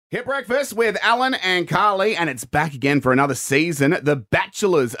Hit Breakfast with Alan and Carly, and it's back again for another season. The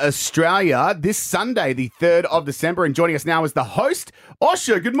Bachelor's Australia this Sunday, the 3rd of December. And joining us now is the host,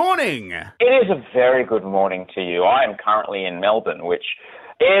 Osher. Good morning. It is a very good morning to you. I am currently in Melbourne, which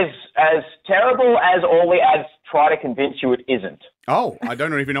is as terrible as all the ads try to convince you it isn't. Oh, I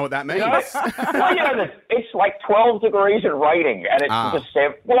don't even know what that means. It's like 12 degrees and raining, and it's just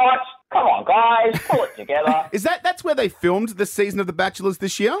said, what? Come on, guys, pull it together. That's where they filmed the season of The Bachelors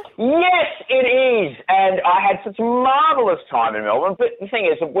this year? Yes, it is. And I had such a marvellous time in Melbourne. But the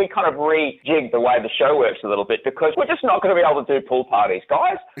thing is, we kind of rejigged the way the show works a little bit because we're just not going to be able to do pool parties,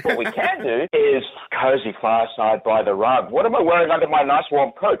 guys. What we can do is cozy fireside by the rug. What am I wearing under my nice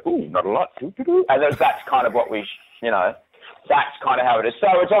warm coat? Ooh, not a lot. And that's kind of what we, that's kind of how it is. So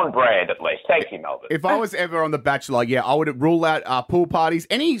it's on brand, at least. Thank you, Melbourne. If I was ever on The Bachelor, I would rule out pool parties.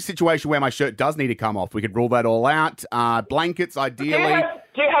 Any situation where my shirt does need to come off, we could rule that all out. Blankets, ideally.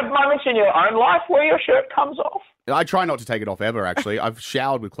 Do you have moments in your own life where your shirt comes off? I try not to take it off ever, actually. I've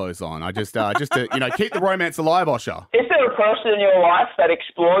showered with clothes on. I just to keep the romance alive, Osher. Is there a person in your life that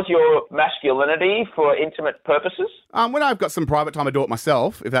explores your masculinity for intimate purposes? When I've got some private time, I do it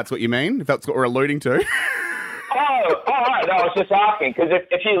myself, if that's what you mean, if that's what we're alluding to. Oh, all right. No, I was just asking, because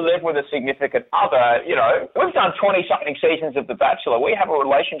if you live with a significant other, we've done 20-something seasons of The Bachelor. We have a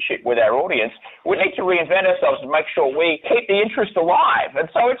relationship with our audience. We need to reinvent ourselves and make sure we keep the interest alive. And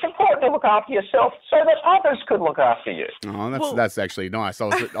so it's important to look after yourself so that others could look after you. Oh, that's actually nice.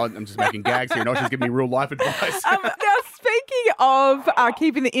 I'm just making gags here. Osher's giving me real life advice. Now, speaking of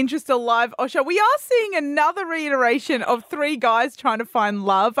keeping the interest alive, Osher, we are seeing another reiteration of 3 guys trying to find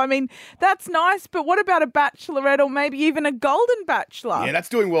love. I mean, that's nice, but what about a bachelorette or maybe even a golden bachelor? Yeah, that's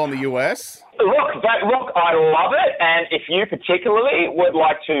doing well in the US. Look, I love it. And if you particularly would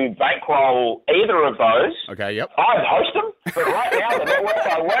like to bankroll either of those, okay, yep, I'd host them. But right now, the network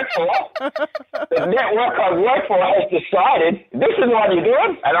I work for has decided this is what you're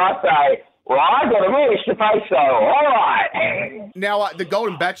doing. And I say, well, I got a really to pay, so all right. Now, the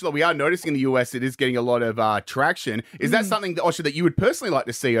Golden Bachelor, we are noticing in the US it is getting a lot of traction. Is that something, Osher, that you would personally like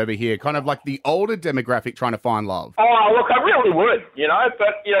to see over here? Kind of like the older demographic trying to find love? Oh, look, I really would,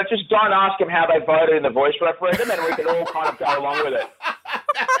 but, just don't ask them how they voted in the voice referendum and we can all kind of go along with it.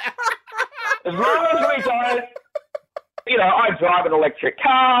 As long as we don't... I drive an electric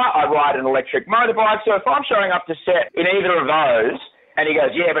car, I ride an electric motorbike, so if I'm showing up to set in either of those... And he goes,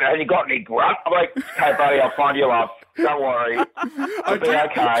 yeah, but have you got any grunt? I'm like, okay, buddy, I'll find you love. Don't worry. I'll be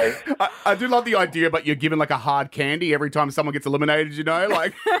okay. I do love the idea, but you're given like a hard candy every time someone gets eliminated,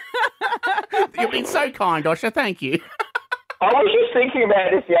 like. You've been so kind, Osher. Thank you. I was just thinking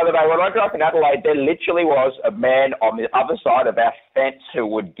about this the other day. When I grew up in Adelaide, there literally was a man on the other side of our fence who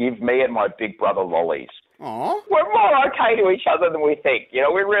would give me and my big brother lollies. Aww. We're more okay to each other than we think.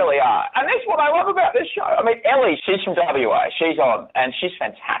 We really are. And that's what I love about this show. I mean, Ellie, she's from WA. She's on, and she's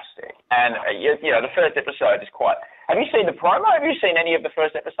fantastic. And, the first episode is quite... Have you seen the promo? Have you seen any of the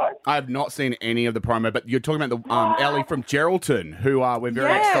first episode? I have not seen any of the promo, but you're talking about the Ellie from Geraldton, who we're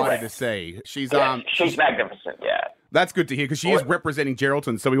very excited to see. She's magnificent, yeah. That's good to hear because she is representing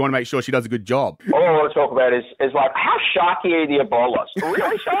Geraldton, so we want to make sure she does a good job. All I want to talk about is like, how sharky are the Ebolas?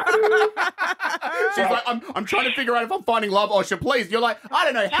 Really sharky? She's like, I'm trying to figure out if I'm finding love, Osher, please. You're like, I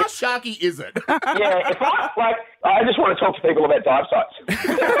don't know, how sharky is it? Yeah, I just want to talk to people about dive sites.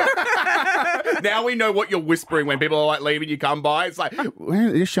 Now we know what you're whispering when people are like leaving you come by. It's like,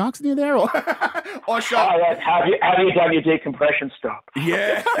 are there sharks near there? Osher. Have you done your decompression stop?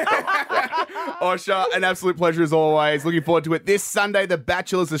 Yeah. Osher, an absolute pleasure as always. Looking forward to it. This Sunday, The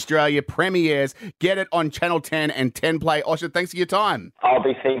Bachelor's Australia premieres. Get it on Channel 10 and 10 Play. Osher, thanks for your time. I'll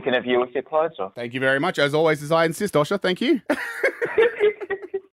be thinking of you with your clothes on. Thank you very much. As always, as I insist, Osher, thank you.